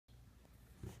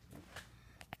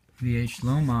V'yesh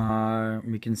lomar,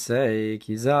 we can say,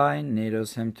 Ki zayin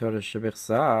nedos hem Torah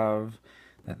shebechsav,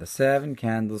 that the 7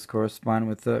 candles correspond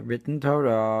with the written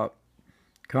Torah.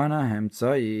 Kana hem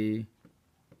tzai.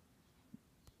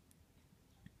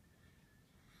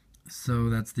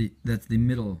 So that's the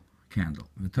middle candle.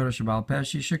 The Torah Shabal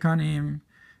Peshi Shekanim,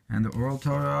 and the oral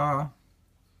Torah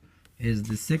is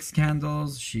the 6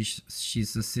 candles. She's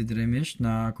a Sidre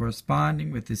Mishnah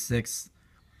corresponding with the 6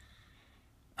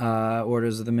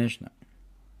 orders of the Mishnah.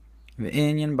 The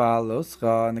Inyan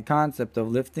Bahaloscha, and the concept of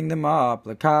lifting them up,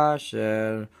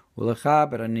 Lakasher,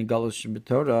 Ulachaber, and Nigalosh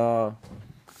Torah,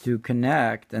 to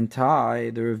connect and tie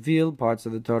the revealed parts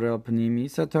of the Torah,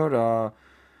 Panimisa Torah,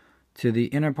 to the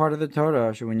inner part of the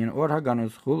Torah, Shawinyan Ohr Hatorah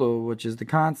Bamidbar, which is the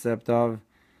concept of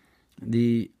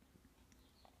the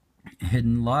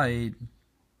hidden light.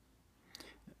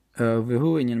 And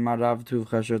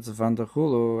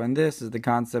this is the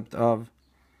concept of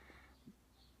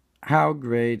how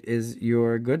great is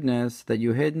your goodness that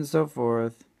you hid and so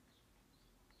forth.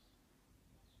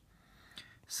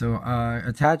 So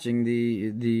attaching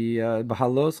the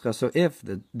Bahaloscha. So if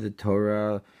the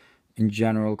Torah in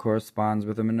general corresponds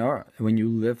with the menorah, when you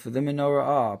lift the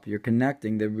menorah up, you're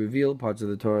connecting the revealed parts of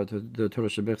the Torah to the Torah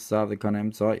Shebechsav, the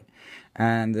Kanem Tzai,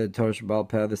 and the Torah Shebal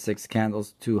Peh, the 6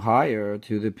 candles, to higher,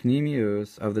 to the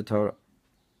Pnimius of the Torah.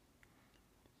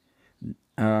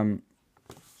 Daf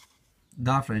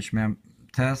Reish Mem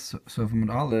Tes Sof Amud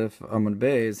Aleph Amud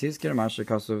Beis Hizkir Mashe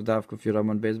Kasov Daf Kufir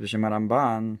Amud Beis B'Shem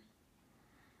Ramban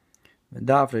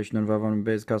Daf Reish Nun Vav Amud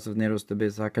Beis Kasov Neros de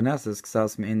Beis HaKaneses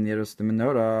Ksas Me'in Neros de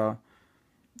Menorah.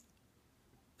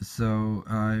 So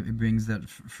it brings that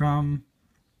from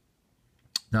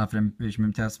Daf Reish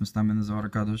Mem Tes Mistam in the Zohar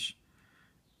Kadosh.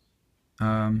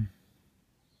 No,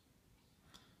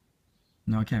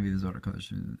 it can't be the Zohar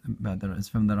Kadosh. It's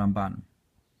from the Ramban.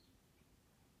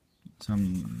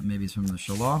 Maybe it's from the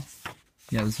Shalah.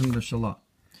 Yeah, it's from the Shalah.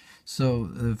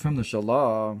 So from the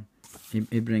Shalah,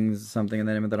 he brings something in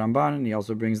the name of the Ramban, and he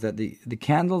also brings that the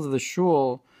candles of the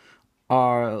shul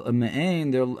are a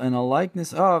me'ain, they're in a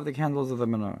likeness of the candles of the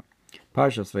menorah.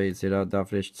 Parshas Vayitzirat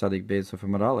Daf Reish Tzadik Beis Sof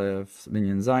Amud Aleph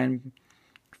Binyan Zayin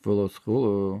Kfulos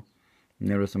Chulu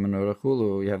Neros Menorah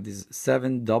Chulu. You have these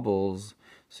 7 doubles.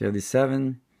 So you have these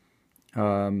 7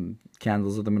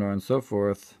 candles of the menorah and so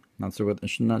forth. Not sure what the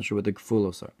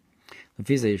kfulos are.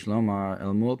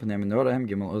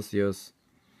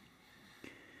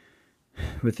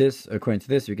 With this, according to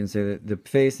this, we can say that the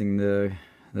facing the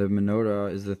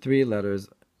menorah is the 3 letters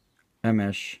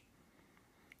Emesh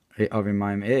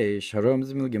Avimayim Eish Harom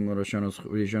Zimil Gimel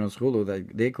Rishonos Chulu,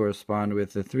 that they correspond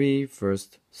with the 3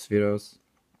 first Sfiros.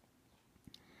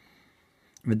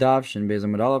 V'davshin Beis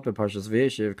Amud Aleph Parshas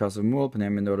V'yeshiv Kasav Mul Pnei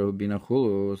Menorah Hubina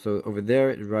Chulu. So over there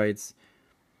it writes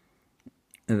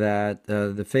that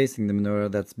the facing the menorah,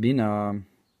 that's bina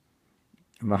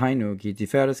v'hainu ki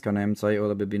tiferes kanem tzai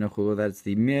ola bebina chulu, that's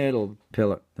the middle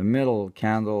pillar, the middle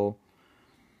candle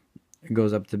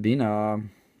goes up to bina,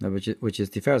 which is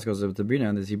tiferes, goes up to bina,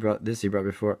 and this he brought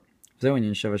before.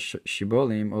 And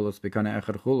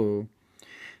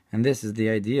this is the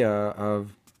idea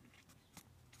of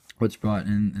what's brought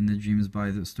in the dreams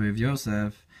by the story of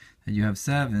Yosef, that you have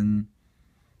 7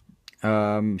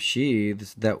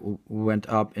 sheaths that went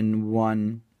up in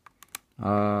one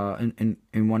in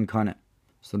one kanet.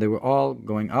 So they were all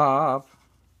going up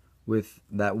with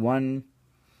that one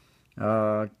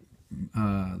pillar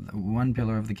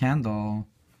of the candle,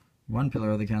 one pillar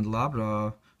of the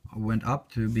candelabra went up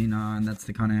to bina, and that's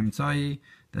the kanem tzai,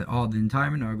 that all the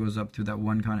entire menorah goes up to that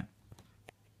one kanet.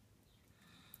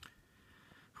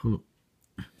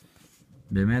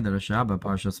 B'medrash Rabba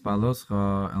Parshas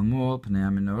Bahaloscha El Mul Pnei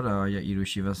Menorah Ya'iru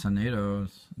Shivas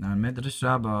Haneros. Now in Medrash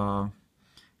Rabba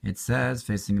it says,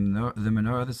 facing the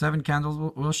menorah, the 7 candles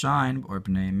will shine, or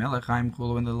Pnei Melech Haim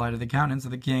Chulu, in the light of the countenance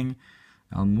of the king.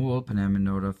 El Mul Pnei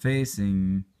Menorah,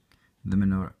 facing the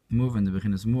menorah. Move in the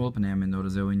Bechinas Mul Pnei Menorah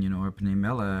Zewinyan, or Pnei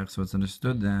Melech. So it's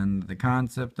understood then the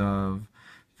concept of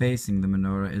facing the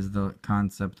menorah is the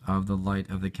concept of the light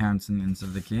of the countenance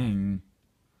of the king.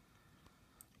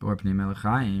 Or Pnei Melech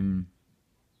Chaim.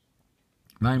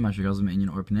 And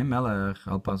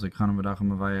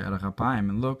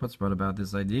look what's brought about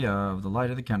this idea of the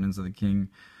light of the countenance of the king.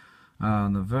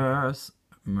 The verse,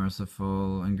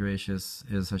 merciful and gracious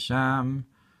is Hashem.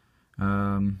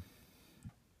 And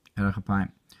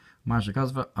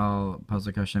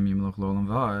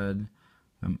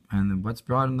what's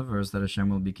brought in the verse that Hashem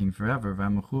will be king forever,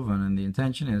 and the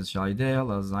intention is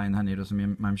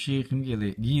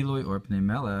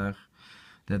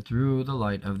that through the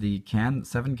light of the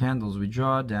 7 candles we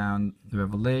draw down the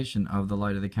revelation of the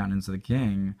light of the countenance of the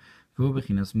king.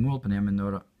 And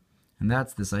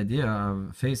that's this idea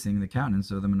of facing the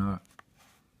countenance of the menorah.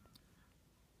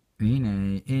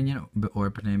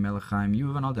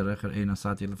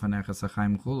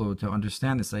 To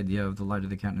understand this idea of the light of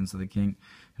the countenance of the king,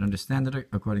 and understand it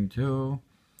according to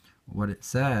what it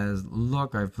says,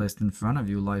 look, I've placed in front of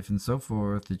you life and so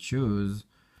forth, to choose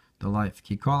the life.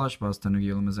 Because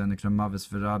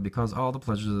all the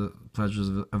pleasures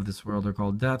of this world are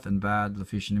called death and bad.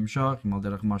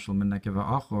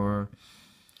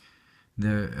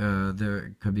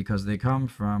 Because they come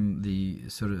from the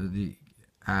sort of the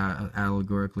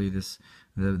allegorically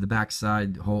the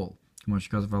backside hole.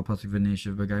 Like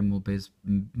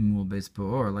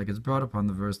it's brought upon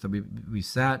the verse that we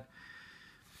sat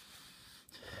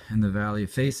in the valley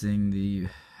facing the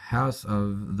house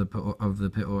of the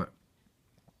Peor.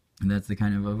 And that's the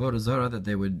kind of avodah zarah that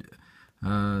they would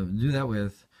do that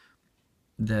with,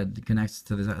 that connects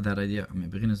to that idea.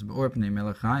 But in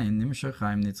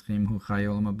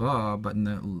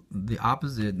the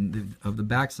opposite of the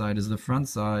backside is the front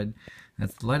side.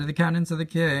 That's the light of the countenance of the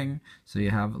king. So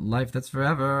you have life that's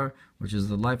forever, which is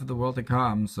the life of the world to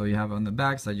come. So you have on the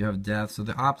backside, you have death. So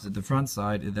the opposite, the front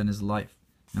side, then is life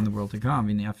in the world to come.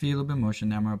 Now, even by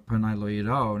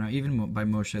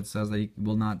Moshe it says that he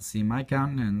will not see my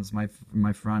countenance, my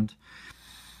front.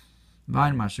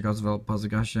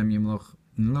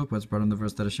 Look what's brought in the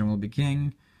verse that Hashem will be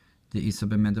king. That if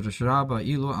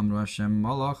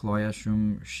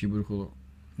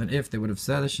they would have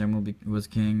said Hashem was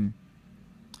king,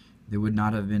 there would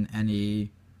not have been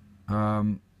any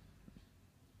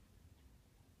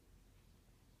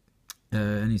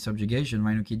subjugation.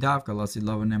 Because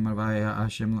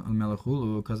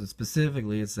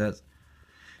specifically it says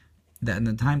that in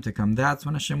the time to come, that's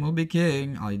when Hashem will be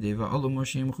king. Through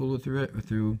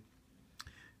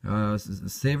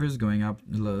savers going up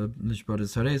to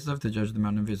judge the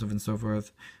mountain of Yosef and so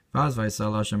forth. And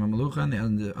the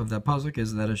end of that pasuk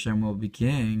is that Hashem will be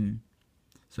king.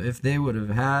 So if they would have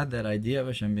had that idea of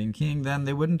Hashem being king, then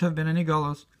there wouldn't have been any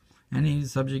galus, any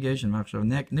subjugation.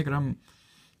 Nikram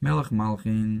Melech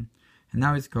Malchin, and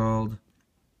now he's called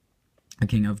a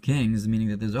king of kings, meaning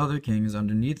that there's other kings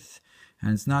underneath,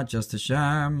 and it's not just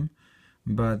Hashem,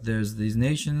 but there's these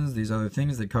nations, these other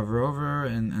things that cover over,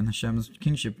 and Hashem's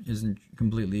kingship isn't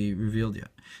completely revealed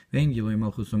yet. So to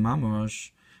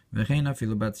an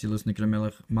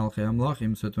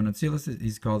Atzilus,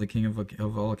 he's called the king of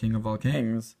all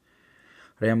kings.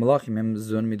 So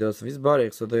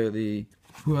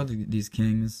who are these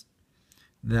kings?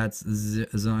 That's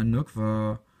Zon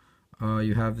Nukva.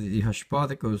 You have the Hashpah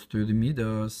that goes through the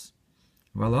Midos.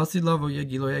 But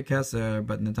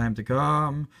in the time to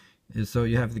come, so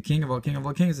you have the king of all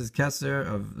kings is Keser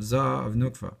of Zah of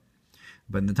Nukva.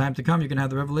 But in the time to come, you're going to have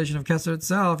the revelation of Keser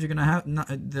itself. You're going to have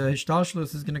the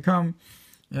Hishtalshlus is going to come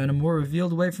in a more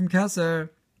revealed way from Keser.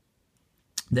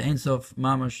 The Ein Sof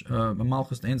Mamash,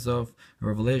 Malchus Ein Sof, a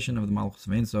revelation of the Malchus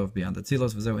of Ein Sof beyond the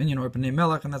Tzilos V'zeu Inyan or Pnei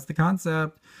Melech, and that's the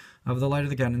concept of the light of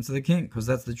the countenance of the king, because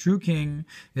that's the true king,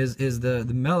 is the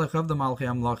Melech of the Malchei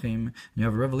Amlachim. You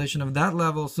have a revelation of that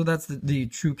level, so that's the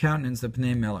true countenance of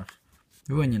Pnei Melech.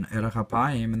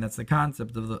 And that's the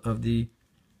concept of the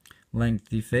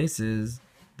lengthy faces,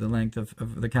 the length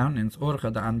of the countenance. Or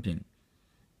Anpin.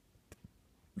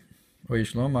 Or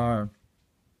Yishlomar.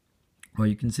 Or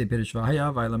you can say Perish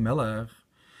Vahaya Vayla Melech,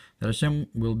 that Hashem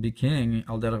will be king,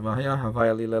 Al Derech Vahaya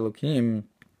Havaya Li Lelokim.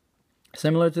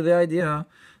 Similar to the idea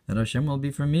that Hashem will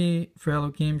be for me, for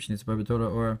Elokim, Shnitz Torah,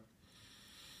 or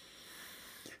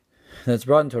that's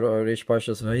brought in Torah or Rish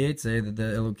Parshas Vayetze, that the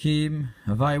Elokim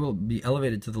Havai will be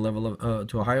elevated to the level of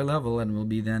to a higher level, and will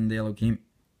be then the Elokim.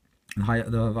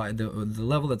 The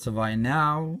level that's Havai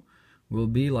now will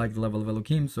be like the level of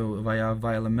Elokim. So Havaya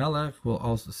Lamelech will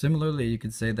also similarly, you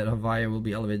could say that Havaya will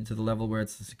be elevated to the level where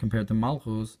it's compared to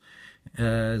Malchus.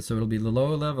 So it'll be the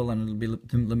lower level, and it'll be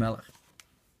Lamelech.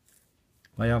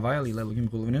 When Havaya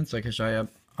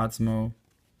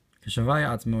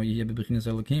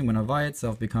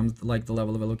itself becomes like the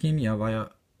level of Elokim,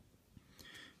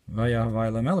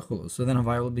 so then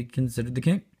Havaya will be considered the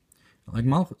king, like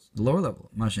Malchus, the lower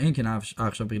level. Which is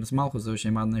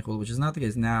not the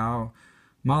case. Now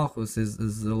Malchus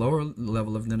is the lower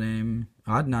level of the name,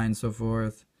 Adnai and so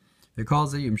forth. It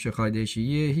calls it and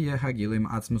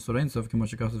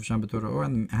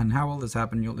how will this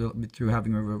happen? Through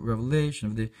having a revelation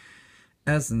of the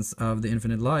essence of the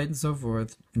infinite light and so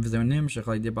forth. And this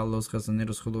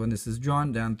is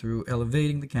drawn down through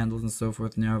elevating the candles and so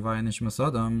forth.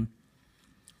 The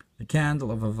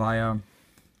candle of Havaya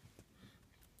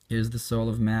is the soul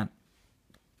of man.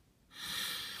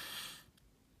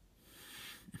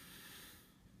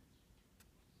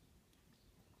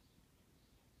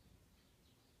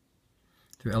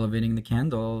 through elevating the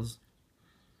candles.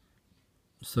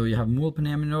 So you have Mul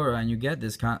Pnei Menorah, and you get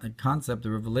this concept, the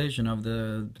revelation of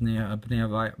the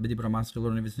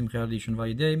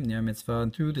mitzvah,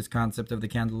 and through this concept of the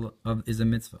candle is a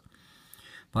mitzvah.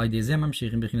 And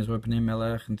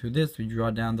through this we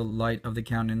draw down the light of the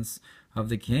countenance of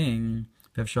the king.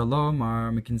 We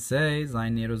can say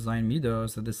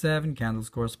that the 7 candles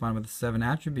correspond with the 7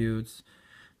 attributes.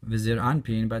 Vizir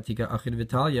Anpin, Batika Achid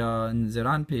Vitalia, and Zir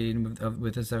Anpin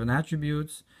with the 7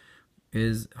 attributes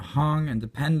is hung and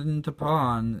dependent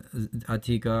upon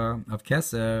Atika of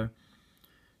Keser,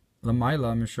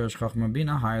 Lamaila Mishresh Chachma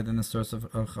Bina, higher than the source of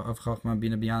Chachma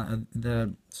Bina beyond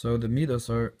so the Midos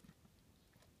are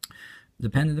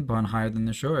dependent upon higher than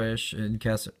the Shoresh in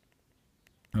Keser,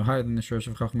 or higher than the Shoresh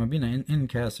of Chachma Bina in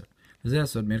Keser.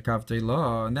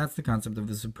 And that's the concept of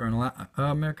the supernal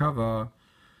Merkava,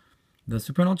 the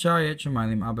supernal chariot,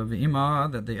 Shemaylim Abba V'Ima,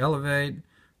 that they elevate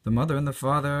the mother and the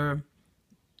father.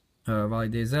 And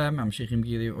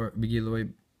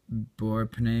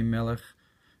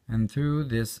through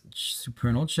this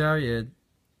supernal chariot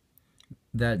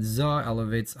that Zah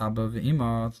elevates Abba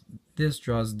V'Ima, this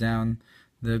draws down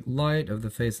the light of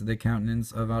the face of the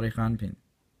countenance of Arichanpin.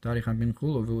 And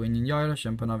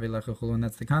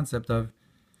that's the concept of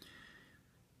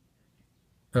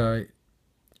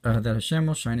that Hashem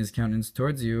will shine His countenance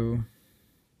towards you,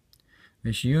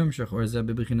 and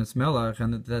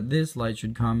that this light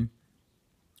should come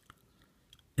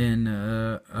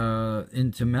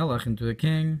into Melech, into the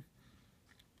king,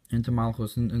 into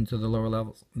Malchus, into the lower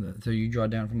levels. So you draw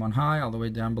down from on high all the way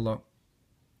down below.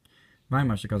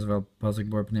 Mamar,